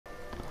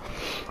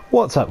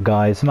What's up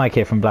guys, Mike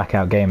here from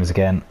Blackout Gamers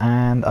again,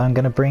 and I'm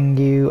going to bring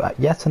you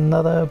yet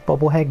another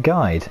Bobblehead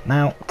guide.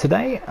 Now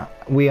today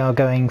we are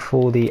going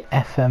for the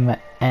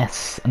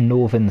FMS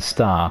Northern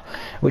Star,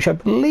 which I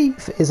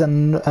believe is a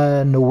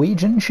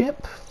Norwegian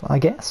ship, I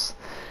guess.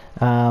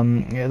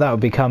 That would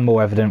become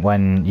more evident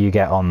when you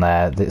get on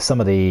there.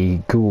 Some of the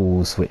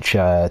ghouls which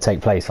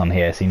take place on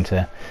here seem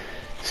to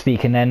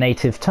speak in their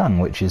native tongue,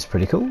 which is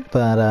pretty cool.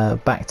 But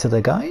back to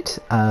the guide.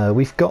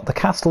 We've got the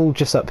castle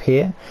just up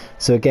here,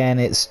 so again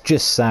it's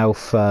just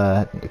south,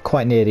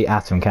 quite near the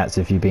Atom Cats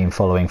if you've been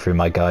following through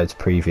my guides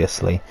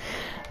previously.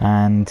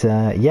 And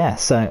yeah,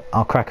 so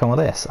I'll crack on with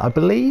this. I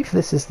believe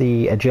this is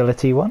the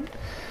agility one.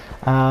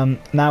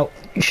 Now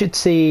you should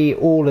see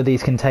all of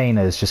these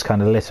containers just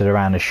kind of littered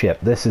around the ship.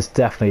 This is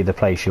definitely the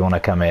place you want to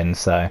come in,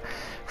 so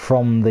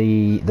from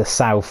the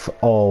south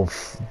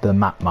of the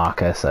map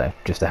marker, so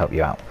just to help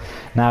you out.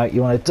 Now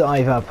you want to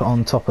dive up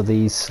on top of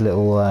these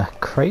little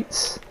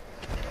crates.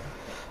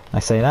 I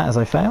say that as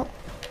I fail.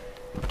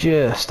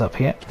 Just up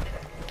here.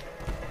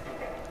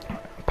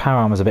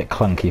 Power armor's a bit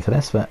clunky for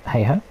this, but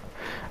hey ho.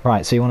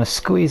 Right, so you want to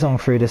squeeze on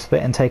through this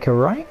bit and take a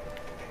right,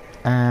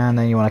 and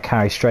then you want to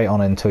carry straight on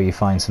until you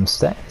find some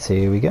stairs.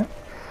 Here we go.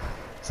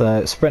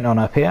 So sprint on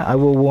up here. I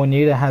will warn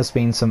you, there has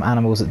been some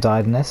animals that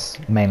died in this,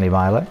 mainly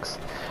Mirelurks.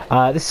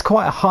 This is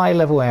quite a high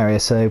level area,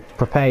 so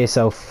prepare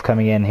yourself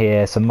coming in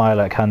here. Some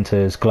Mirelurk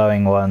hunters,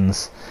 glowing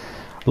ones,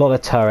 a lot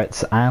of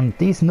turrets, and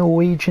these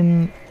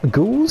Norwegian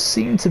ghouls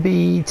seem to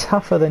be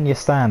tougher than your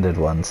standard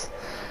ones.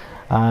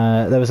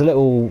 There was a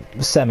little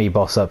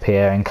semi-boss up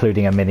here,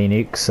 including a mini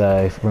nuke,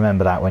 so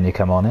remember that when you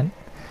come on in.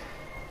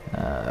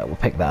 We'll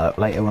pick that up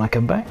later when I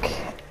come back.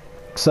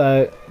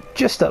 So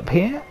just up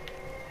here,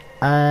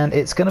 and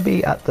it's going to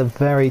be at the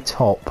very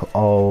top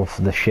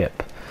of the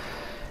ship.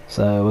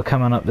 So we're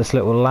coming up this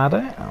little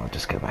ladder. I'll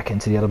just go back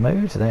into the other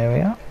mode. There we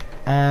are.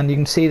 And you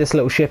can see this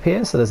little ship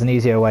here, so there's an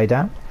easier way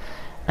down.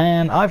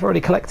 And I've already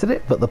collected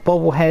it, but the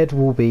Bobblehead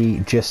will be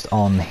just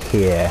on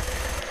here.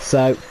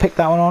 So pick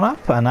that one on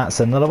up, and that's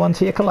another one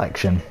to your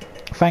collection.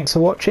 Thanks for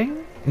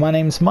watching. My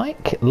name's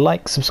Mike.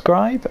 Like,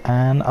 subscribe,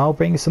 and I'll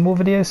bring you some more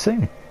videos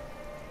soon.